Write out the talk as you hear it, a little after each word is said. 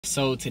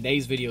So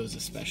today's video is a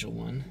special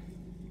one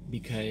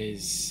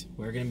because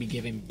we're gonna be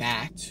giving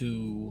back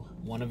to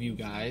one of you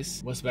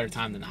guys. What's a better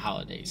time than the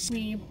holidays?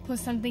 We put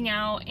something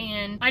out,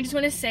 and I just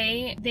want to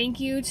say thank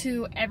you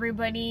to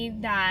everybody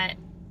that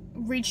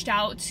reached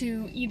out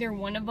to either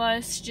one of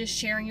us, just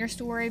sharing your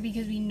story,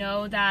 because we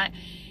know that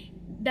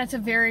that's a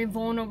very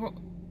vulnerable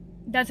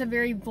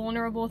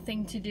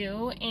thing to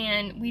do,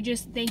 and we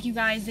just thank you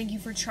guys. Thank you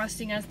for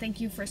trusting us. Thank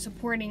you for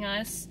supporting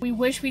us. We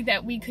wish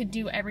that we could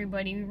do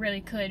everybody. We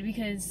really could,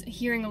 because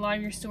hearing a lot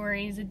of your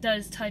stories, it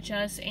does touch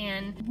us,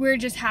 and we're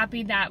just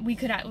happy that we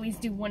could at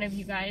least do one of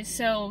you guys.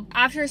 So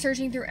after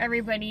searching through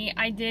everybody,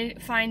 I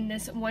did find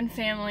this one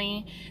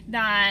family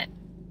that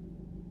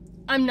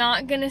I'm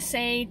not gonna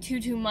say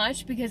too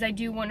much, because I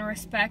do want to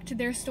respect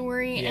their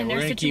story and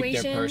their situation. We're gonna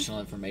keep their personal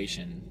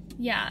information.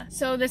 Yeah,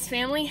 so this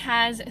family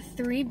has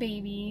 3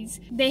 babies.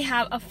 They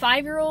have a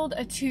 5-year-old,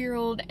 a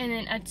 2-year-old, and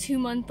then a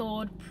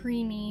 2-month-old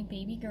preemie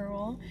baby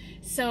girl.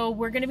 So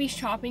we're gonna be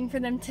shopping for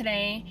them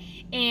today,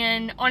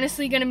 and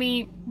honestly gonna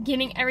be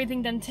getting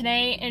everything done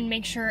today and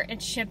make sure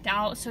it's shipped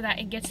out so that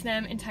it gets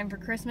them in time for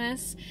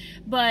Christmas.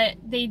 But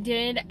they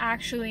did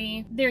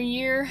actually, their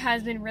year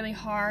has been really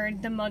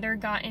hard. The mother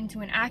got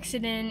into an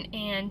accident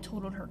and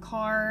totaled her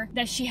car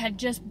that she had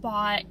just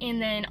bought, and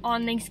then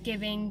on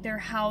Thanksgiving their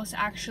house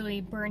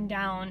actually burned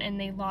down and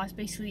they lost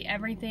basically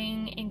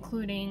everything,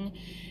 including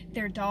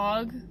their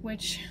dog,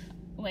 which,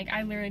 like,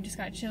 I literally just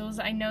got chills.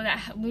 I know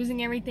that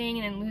losing everything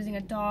and then losing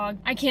a dog,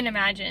 I can't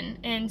imagine.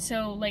 And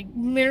so, like,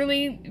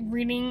 literally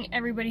reading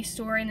everybody's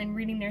story and then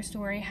reading their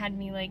story had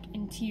me, like,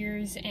 in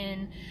tears,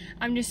 and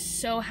I'm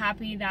just so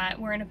happy that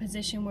we're in a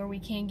position where we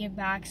can give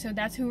back. So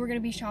that's who we're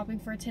gonna be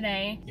shopping for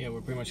today. Yeah, we're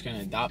pretty much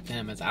gonna adopt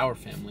them as our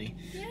family.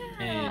 Yeah.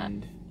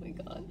 And oh my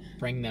God.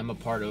 Bring them a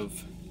part of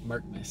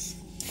Merkmas.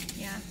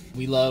 Yeah.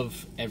 We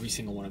love every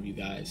single one of you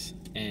guys,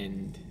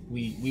 and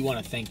we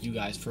want to thank you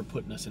guys for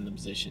putting us in the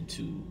position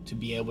to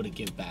be able to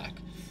give back.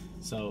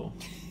 So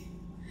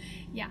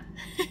yeah.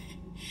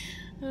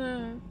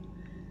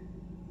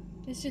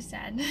 It's just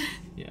sad.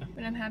 Yeah.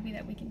 But I'm happy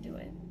that we can do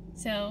it.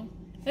 So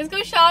let's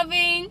go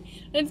shopping.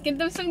 Let's get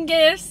them some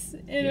gifts.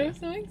 And I'm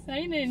so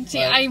excited.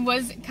 I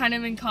was kind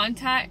of in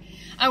contact.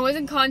 I was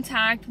in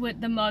contact with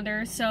the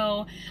mother,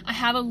 so I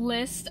have a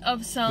list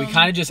of some. We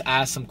kind of just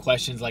asked some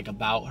questions, like,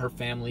 about her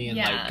family, and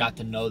like got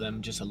to know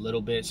them just a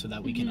little bit so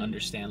that we can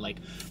understand, like,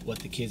 what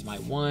the kids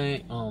might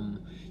want.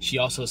 She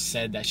also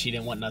said that she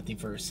didn't want nothing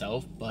for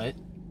herself, but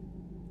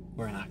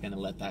we're not gonna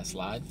let that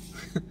slide.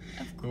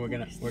 we're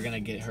gonna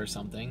get her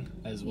something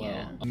as well.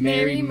 Yeah.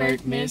 Merry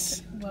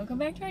Merkmas. Welcome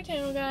back to our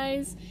channel,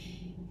 guys.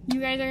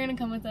 You guys are gonna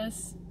come with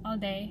us all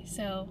day,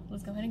 so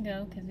let's go ahead and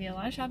go, because we have a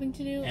lot of shopping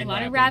to do, and a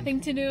lot of wrapping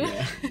to do.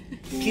 Yeah.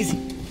 Kizzy.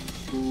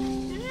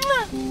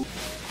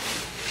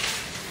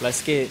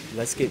 Let's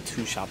get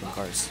 2 shopping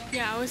carts.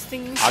 Yeah, I was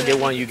thinking. I'll get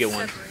one, you get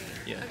one.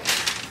 Yeah. Okay.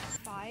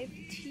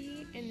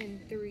 5T and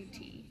then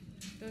 3T.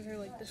 Those are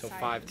like the So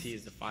sizes. 5T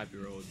is the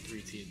 5-year-old,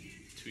 3T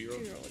 2-year-old.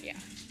 2-year-old, yeah.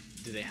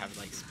 Do they have,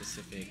 like,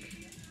 specific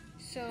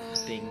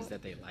things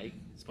that they like?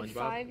 SpongeBob? The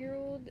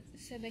 5-year-old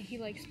said that he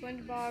likes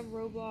SpongeBob,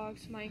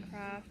 Roblox,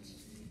 Minecraft,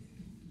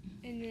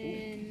 and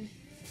then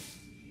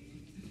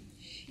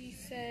she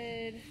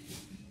said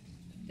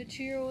the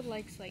 2-year-old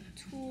likes, like,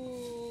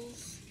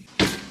 tools.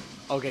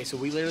 Okay, so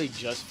we literally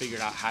just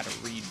figured out how to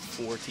read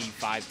 4T,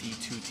 5T,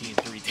 2T, and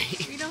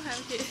 3T. We don't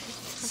have kids.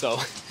 So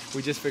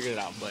we just figured it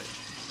out, but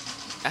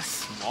that's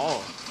small.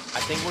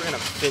 I think we're gonna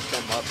fit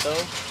them up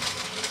though.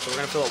 So we're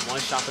gonna fill up one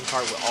shopping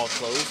cart with all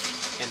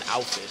clothes and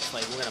outfits.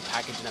 Like, we're gonna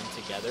package them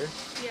together.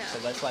 Yeah. So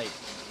let's, like,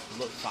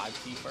 look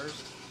 5T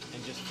first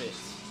and just fits.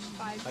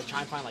 5T. Like, try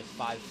and find like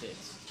 5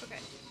 fits. Okay.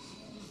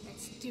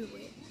 Let's do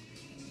it.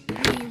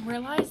 We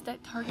realized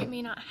that Target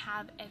may not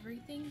have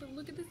everything, but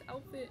look at this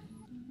outfit.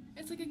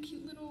 It's like a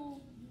cute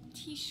little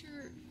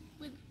t-shirt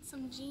with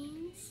some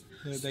jeans.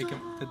 No, they can,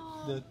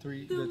 the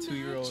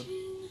 2-year-old.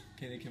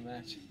 Okay, they can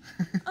match.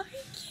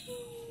 Okay, cute.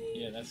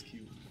 Yeah, that's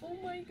cute. Oh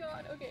my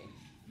God. Okay.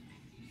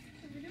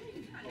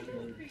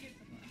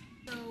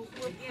 So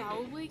we're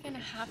probably gonna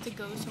have to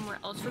go somewhere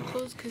else for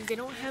clothes, because they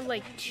don't have,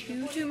 like,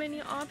 too many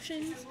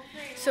options.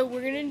 So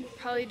we're gonna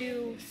probably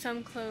do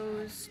some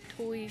clothes,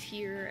 toys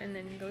here, and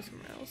then go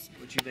somewhere else.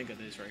 What you think of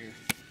this right here?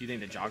 You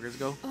think the joggers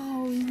go?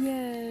 Oh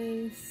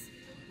yes,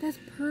 that's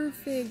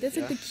perfect. That's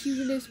like the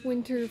cutest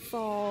winter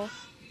fall.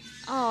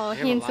 Oh,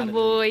 handsome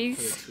boys.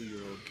 For the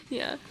 2-year-old.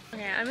 Yeah.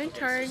 Okay, I'm in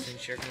charge. So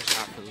since you're gonna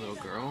shop for the little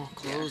girl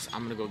clothes,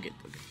 I'm gonna go get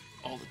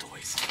all the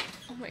toys.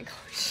 Oh my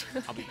gosh.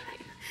 I'll be back.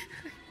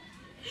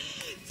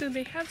 So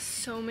they have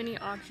so many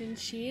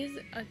options. She is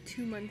a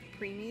 2-month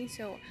preemie,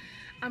 so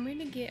I'm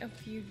gonna get a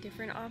few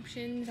different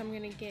options. I'm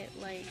gonna get,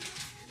 like,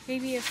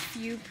 maybe a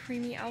few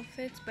preemie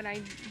outfits, but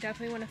I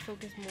definitely want to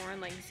focus more on,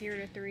 like, 0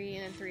 to 3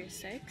 and then 3 to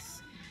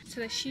 6,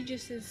 so that she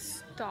just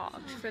is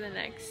stocked for the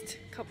next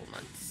couple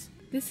months.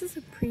 This is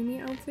a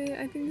preemie outfit.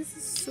 I think this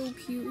is so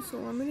cute, so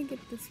I'm gonna get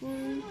this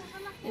one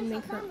and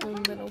make her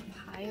own little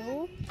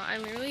pile. I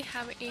literally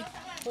have a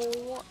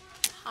whole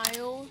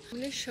pile. I'm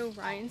gonna show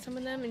Ryan some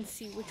of them and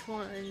see which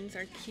ones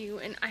are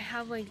cute. And I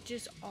have like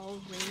just all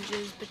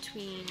ranges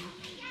between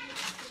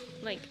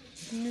like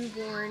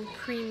newborn,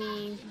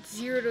 preemie,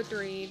 0 to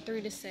 3,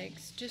 3 to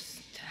 6,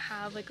 just to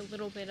have like a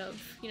little bit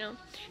of, you know.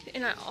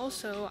 And I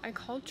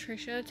called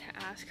Trisha to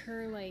ask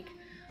her like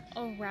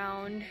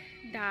around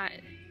that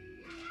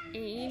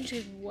age,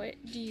 like what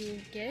do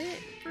you get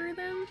for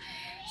them.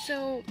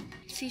 So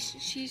she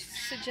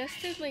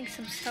suggested like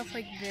some stuff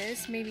like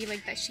this, maybe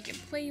like that she can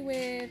play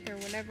with or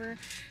whatever.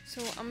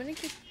 So I'm gonna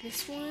get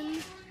this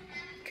one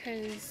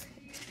because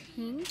it's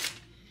pink.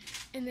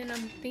 And then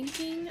I'm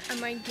thinking I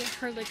might get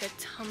her like a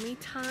tummy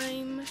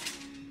time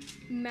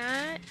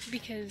mat,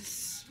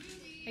 because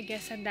I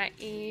guess at that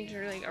age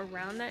or like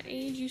around that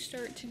age you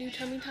start to do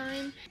tummy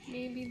time.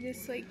 Maybe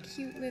this like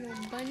cute little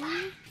bunny.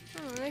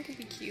 Oh, that could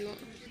be cute.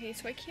 Okay,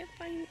 so I can't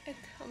find a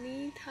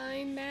tummy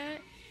time mat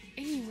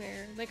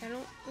anywhere. Like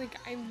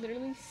I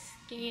literally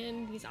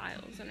scanned these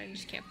aisles and I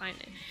just can't find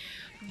it.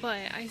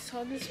 But I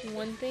saw this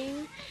one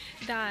thing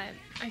that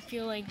I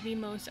feel like the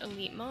most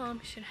elite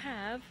mom should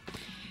have,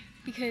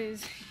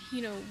 because,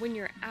 you know, when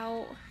you're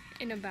out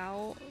and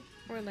about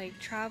or like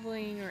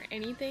traveling or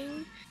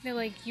anything, that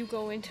like you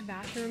go into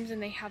bathrooms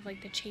and they have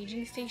like the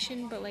changing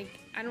station, but like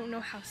I don't know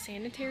how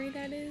sanitary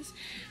that is.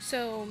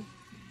 So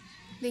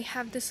they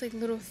have this like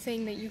little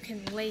thing that you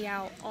can lay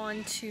out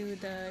onto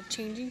the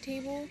changing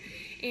table,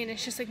 and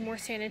it's just like more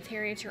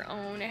sanitary. It's your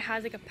own. It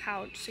has like a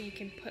pouch so you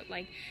can put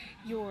like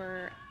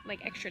your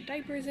like extra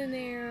diapers in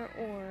there,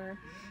 or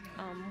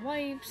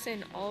wipes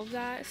and all of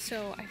that.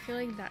 So I feel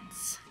like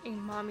that's a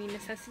mommy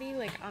necessity.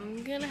 Like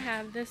I'm gonna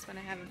have this when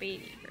I have a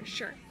baby for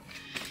sure.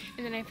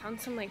 And then I found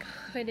some like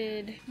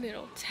hooded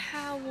little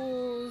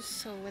towels,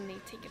 so when they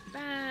take a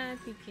bath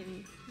you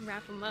can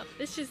wrap them up.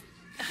 It's just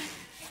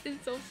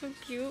it's so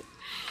cute.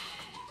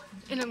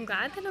 And I'm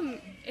glad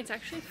that it's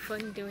actually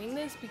fun doing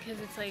this, because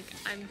it's like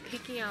I'm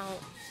picking out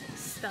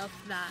stuff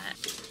that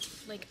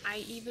like I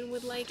even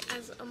would like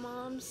as a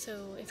mom,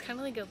 so it's kind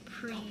of like a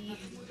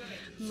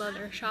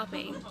pre-mother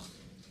shopping,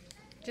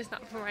 just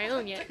not for my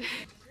own yet.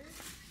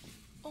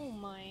 Oh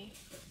my.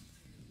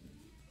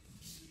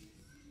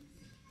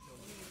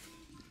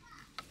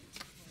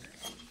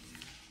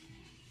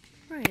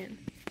 Ryan.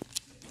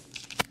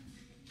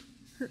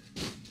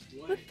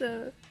 What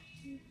the?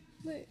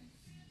 Wait.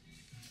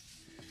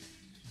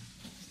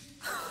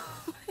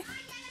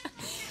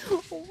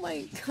 Oh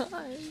my god.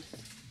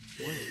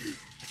 What?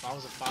 If I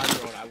was a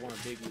 5-year-old, I want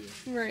a big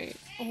wheel. Right.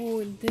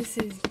 Oh, this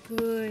is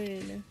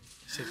good.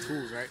 Shit,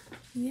 tools, right?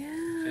 Yeah.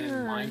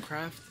 And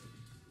Minecraft.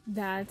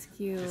 That's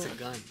cute. It's a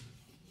gun.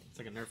 It's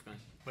like a Nerf gun,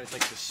 but it's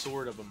like the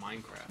sword of a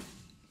Minecraft.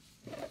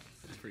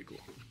 That's pretty cool.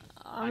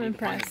 I'm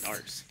impressed.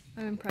 Darts.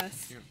 I'm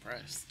impressed. You're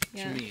impressed.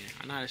 Yeah. What you mean?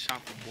 I know how to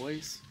shop for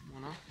boys.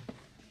 You know?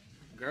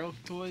 Girl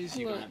toys,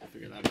 you're gonna have to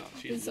figure that out.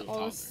 This is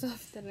all the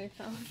stuff that I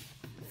found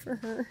for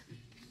her.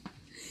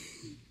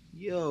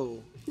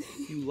 Yo,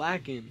 you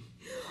lacking.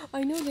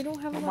 I know they don't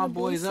have a lot my of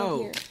boys stuff out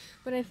here,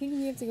 but I think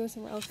we have to go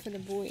somewhere else for the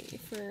boy.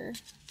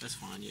 That's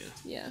fine, yeah.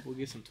 Yeah. We'll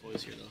get some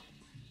toys here though.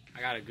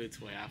 I got a good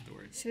toy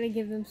afterwards. Should I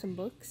give them some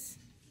books?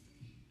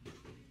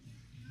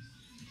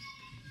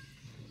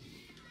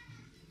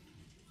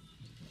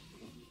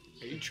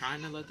 Are you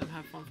trying to let them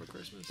have fun for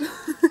Christmas?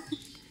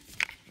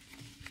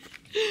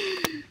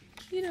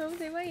 You know,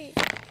 they might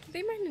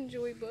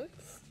enjoy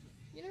books.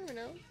 You never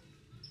know.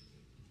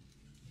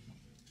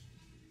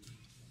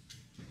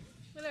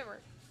 Whatever.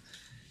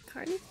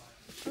 Cardi?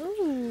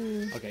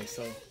 Oh. Okay,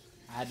 so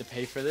I had to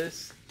pay for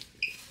this,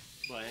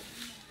 but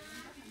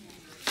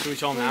should we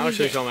show them now or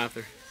should we show them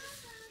after?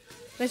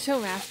 Let's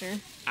show them after.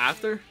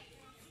 After?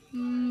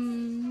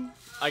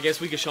 I guess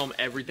we could show them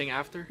everything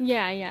after.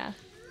 Yeah.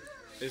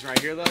 This right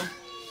here though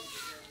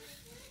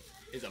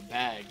is a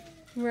bag.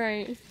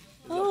 Right.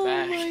 Oh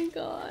my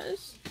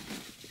gosh.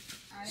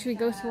 Should we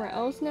go somewhere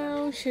else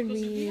now? Should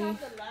we?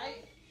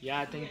 Yeah,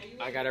 I think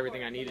I got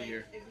everything I needed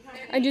here.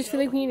 I just feel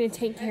like we need to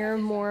take care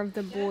of more of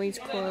the boys'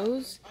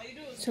 clothes.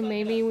 So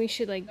maybe we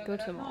should like go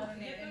to the mall.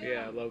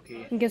 Yeah, low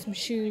key. And get some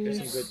shoes.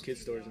 There's some good kid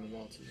stores in the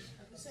mall too.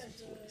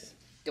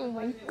 Oh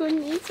my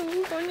goodness, oh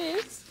my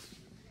goodness.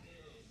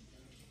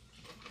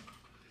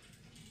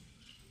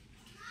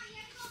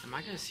 Am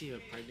I gonna see a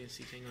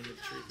pregnancy thing under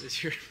the tree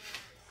this year?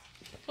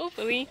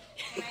 Hopefully.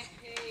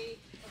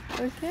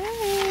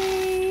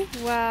 Okay.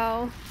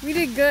 Wow. We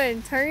did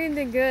good. Target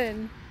did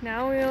good.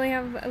 Now we only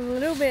have a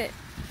little bit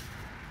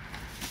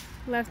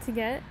left to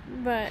get,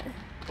 but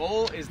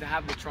Goal is to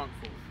have the trunk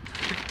full.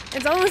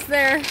 it's almost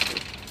there.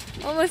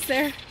 Almost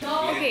there.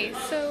 Okay,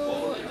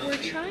 so we're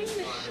trying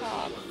to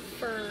shop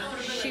for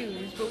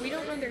shoes, but we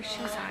don't know their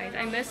shoe size.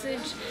 I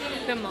messaged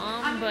the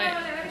mom, but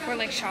we're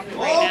like shopping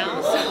right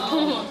now, so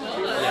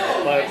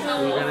Yeah, but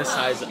we're gonna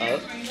size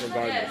up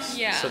regardless,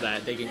 Yeah. so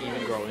that they can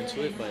even grow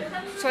into it. But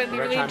so I we're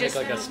gonna literally try and just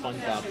make like a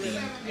SpongeBob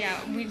theme. yeah,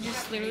 we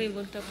just literally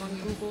looked up on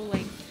Google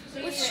like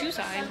what shoe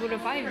size would a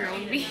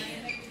 5-year-old be.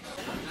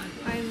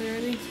 I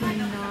literally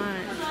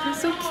cannot. They're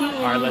so cute.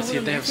 All right, let's see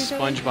if they have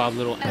SpongeBob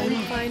little. I would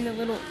find a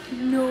little.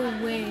 No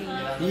way.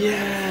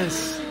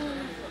 Yes.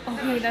 Oh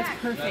Okay, that's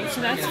perfect.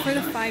 So that's for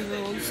the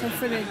 5-year-old. So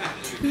for the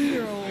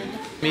 2-year-old.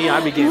 Me, I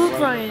be getting Look, Rugrats.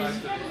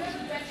 Ryan.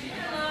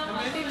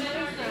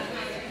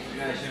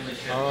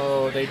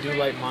 Oh, they do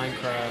like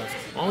Minecraft.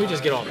 Why don't we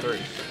just get all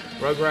three?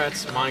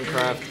 Rugrats,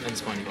 Minecraft, and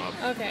SpongeBob.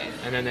 Okay.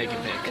 And then they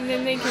can pick. And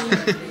then they can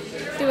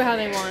do it how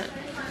they want.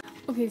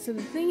 Okay, so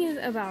the thing is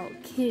about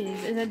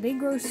kids is that they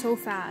grow so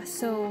fast.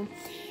 So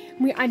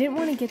I didn't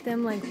want to get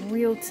them like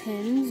real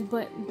Tims,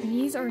 but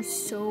these are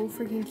so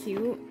freaking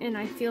cute, and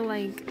I feel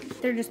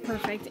like they're just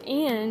perfect.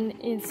 And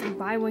it's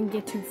buy one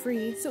get two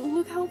free. So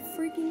look how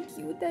freaking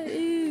cute that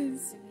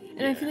is.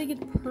 And I feel like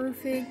it's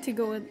perfect to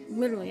go with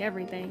literally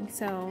everything.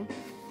 So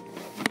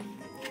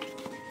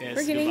Yes,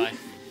 we're getting goodbye.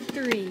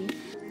 3.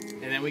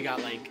 And then we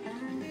got like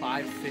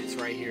 5 fits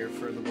right here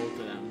for the both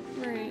of them.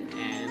 Right.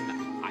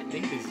 And I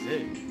think this is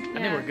it. I Yeah.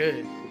 think we're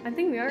good. I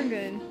think we are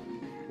good.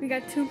 We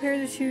got 2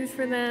 pairs of shoes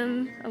for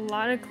them, a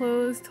lot of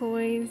clothes,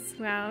 toys.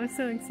 Wow, I'm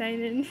so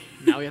excited.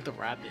 Now we have to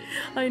wrap it.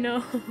 I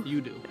know.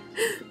 You do.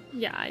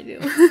 Yeah, I do.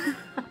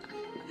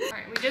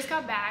 Alright, we just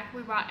got back.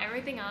 We brought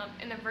everything up,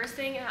 and the first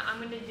thing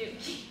I'm gonna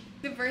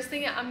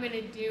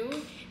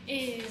do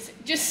is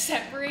just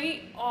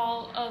separate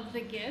all of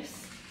the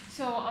gifts.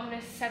 So I'm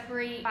gonna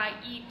separate by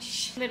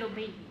each little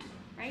baby.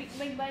 Right,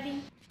 big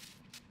buddy?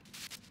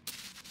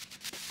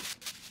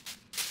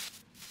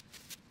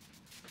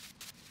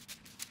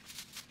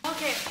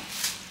 Okay,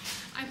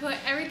 I put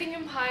everything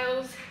in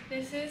piles.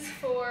 This is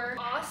for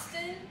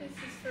Austin, this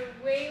is for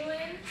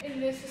Waylon,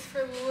 and this is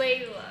for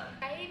Layla.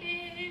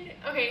 Excited.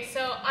 Okay,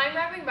 so I'm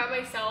wrapping by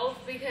myself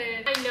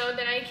because I know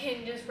that I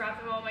can just wrap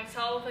them all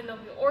myself and they'll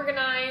be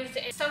organized.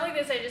 And stuff like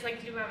this I just like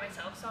to do by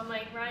myself. So I'm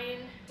like,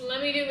 Ryan,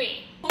 let me do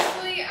me.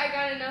 Hopefully I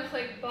got enough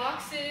like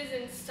boxes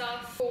and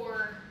stuff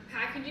for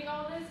packaging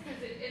all this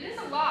because it is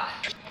a lot.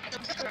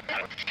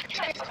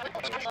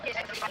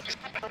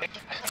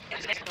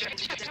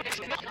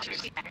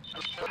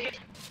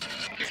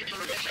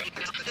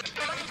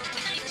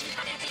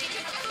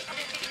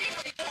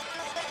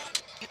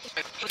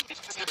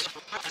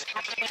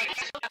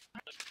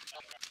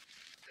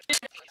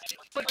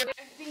 I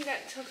think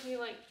that took me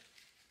like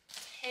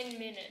 10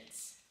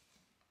 minutes.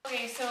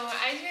 Okay, so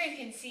as you guys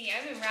can see,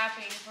 I've been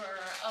wrapping for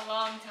a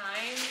long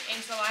time,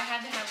 and so I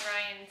had to have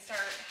Ryan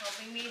start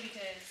helping me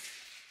because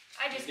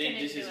I just couldn't do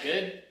it. This is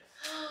good?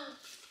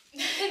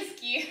 That's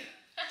cute.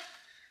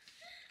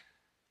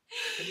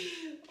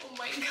 Oh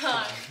my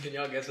god. Can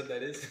y'all guess what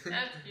that is?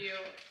 That's cute.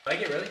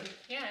 Like it really?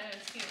 Yeah,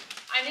 that's cute.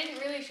 I didn't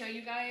really show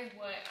you guys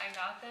what I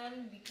got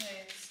them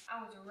because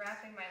I was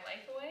wrapping my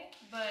life away,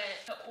 but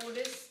the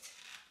oldest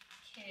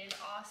kid,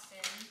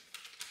 Austin,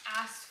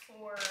 asked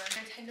for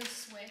Nintendo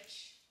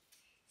Switch,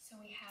 so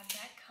we have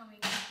that coming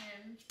to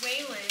him.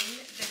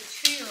 Waylon, the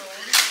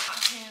 2-year-old,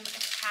 got him a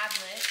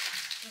tablet.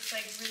 It's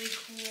like really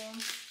cool.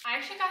 I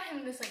actually got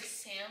him this like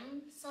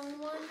Samsung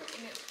one,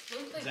 and it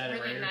looked like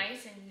really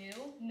nice and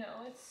new.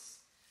 No, it's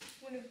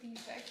one of these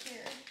back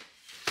here.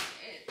 I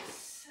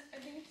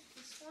think it's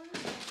this one.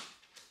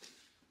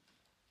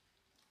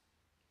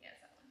 Yeah,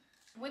 it's that one.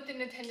 With the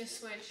Nintendo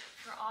Switch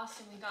for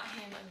Austin, we got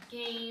him a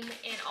game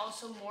and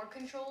also more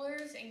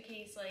controllers in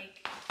case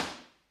like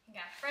he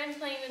got friends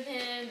playing with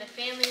him, the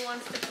family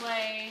wants to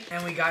play.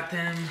 And we got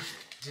them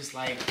just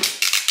like,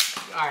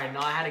 alright,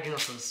 now I had to get them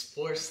some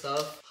sports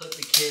stuff, hook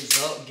the kids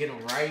up, get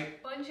them right.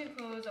 Bunch of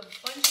clothes, a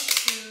bunch of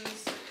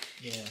shoes.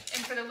 Yeah.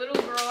 And for the little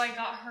girl, I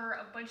got her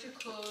a bunch of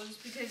clothes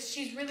because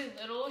she's really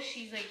little.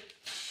 She's like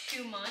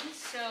 2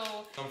 months,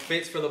 so. Some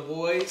fits for the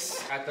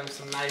boys. Got them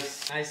some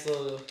nice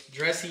little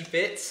dressy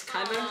fits,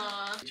 kind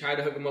of. Tried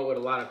to hook them up with a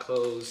lot of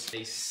clothes.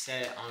 They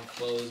set on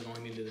clothes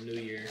going into the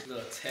new year.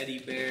 Little teddy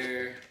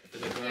bear for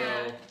the girl.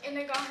 Yeah. And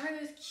I got her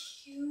this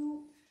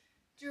cute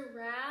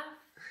giraffe.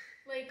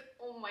 Like,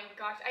 oh my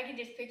gosh, I can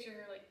just picture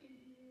her like.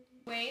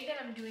 The way that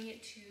I'm doing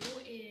it too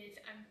is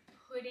I'm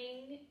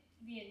putting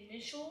the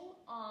initial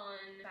on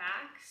the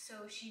back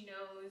so she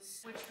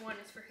knows which one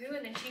is for who,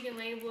 and then she can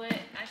label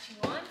it as she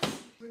wants.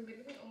 We're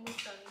literally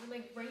almost done. We're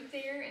like right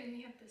there, and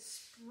we have to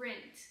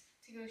sprint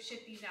to go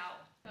ship these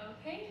out.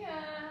 Okay,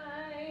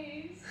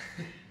 guys.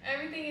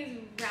 Everything is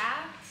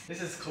wrapped.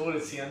 This is cool to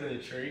see under the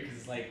tree because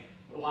it's like,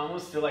 I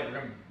almost feel like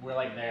we're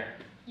like there.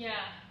 Yeah,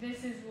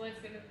 this is what's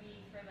gonna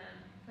be for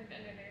them, like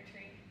under their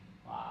tree.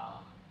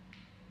 Wow.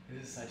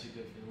 This is such a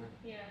good feeling.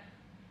 Yeah.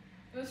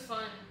 It was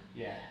fun.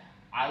 Yeah.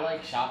 I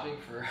like shopping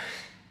for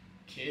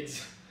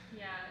kids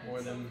Yeah, more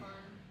it's than so fun.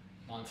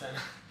 Montana.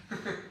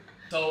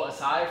 So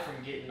aside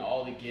from getting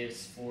all the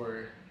gifts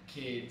for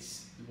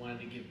kids, we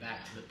wanted to give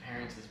back to the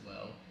parents as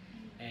well.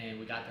 And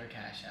we got their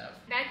Cash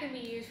App. That can be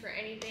used for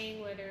anything,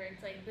 whether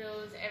it's like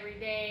bills every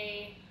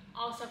day,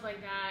 all stuff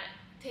like that.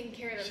 Taking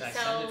care of themselves.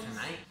 Should I send it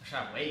tonight? Or should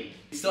I wait?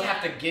 We still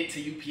have to get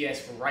to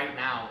UPS for right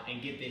now and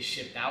get this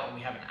shipped out, and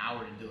we have an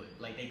hour to do it.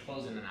 Like, they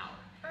close in an hour.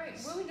 Alright,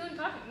 what are we doing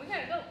talking? We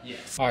gotta go.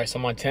 Yes. Alright, so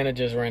Montana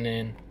just ran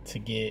in to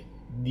get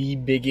the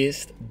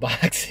biggest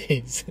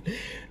boxes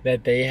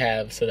that they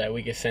have so that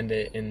we can send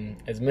it in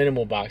as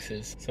minimal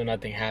boxes so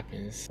nothing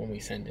happens when we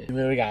send it. We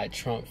literally got a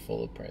trunk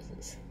full of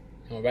presents.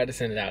 I'm about to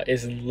send it out.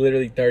 It's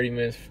literally 30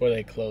 minutes before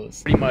they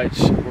close. Pretty much,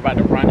 we're about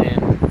to run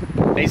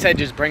in. They said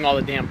just bring all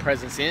the damn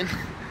presents in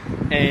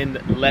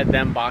and let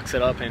them box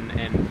it up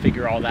and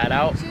figure all that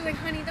out. She was like,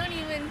 honey, don't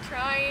even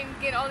try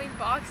and get all these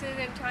boxes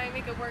and try and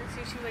make it work.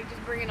 So she was like,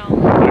 just bring it all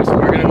in. Alright, so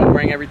we're gonna go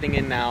bring everything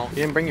in now. You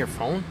didn't bring your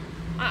phone?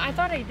 I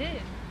thought I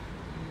did.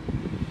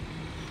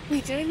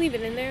 Wait, did I leave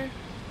it in there?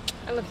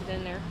 I left it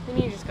in there. Let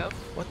me just go.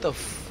 What the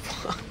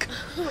fuck?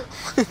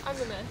 I'm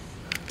a mess.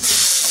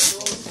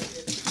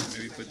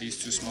 Maybe put these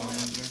two small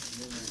ones there.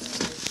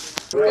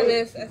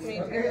 Goodness, yeah,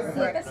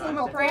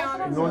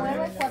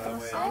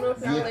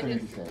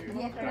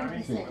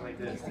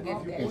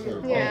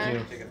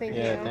 thank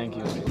you. Yeah, thank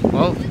you.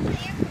 Well,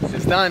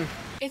 it's done.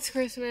 It's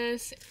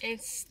Christmas,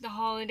 it's the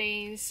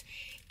holidays,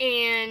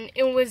 and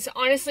it was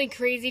honestly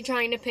crazy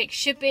trying to pick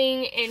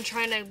shipping and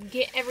trying to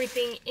get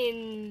everything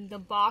in the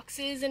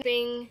boxes, and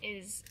thing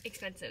is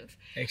expensive.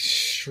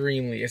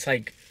 Extremely.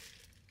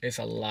 It's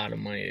a lot of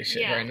money to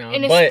ship right now.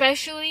 And but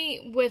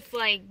especially with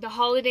like the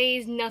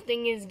holidays,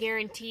 nothing is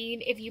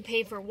guaranteed if you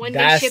pay for one day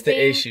that's shipping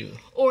the issue.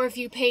 Or if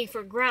you pay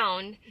for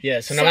ground. Yeah,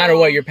 so no matter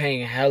what, you're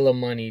paying hella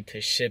money to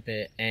ship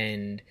it,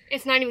 and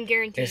it's not even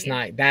guaranteed. it's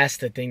not. That's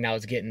the thing that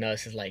was getting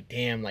us, is like,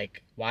 damn,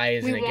 like, why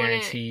isn't it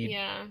guaranteed?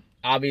 Yeah.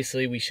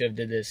 Obviously, we should have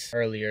did this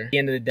earlier. At the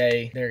end of the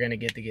day, they're gonna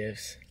get the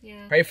gifts.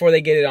 Yeah. Pray before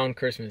they get it on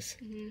Christmas.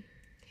 Mm-hmm.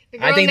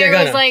 I think they're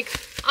gonna. Was like,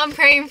 I'm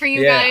praying for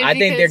you guys. I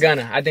think they're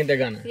gonna. I think they're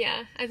gonna.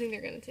 Yeah, I think they're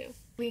gonna too.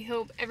 We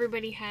hope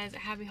everybody has a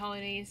happy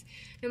holidays,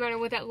 no matter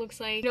what that looks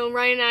like. You know,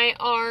 Ryan and I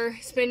are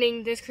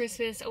spending this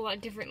Christmas a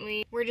lot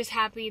differently. We're just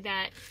happy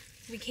that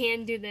we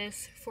can do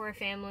this for a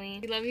family.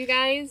 We love you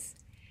guys,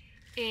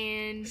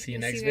 and see you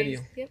next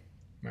video. Yep.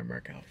 My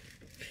workout.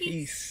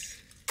 Peace.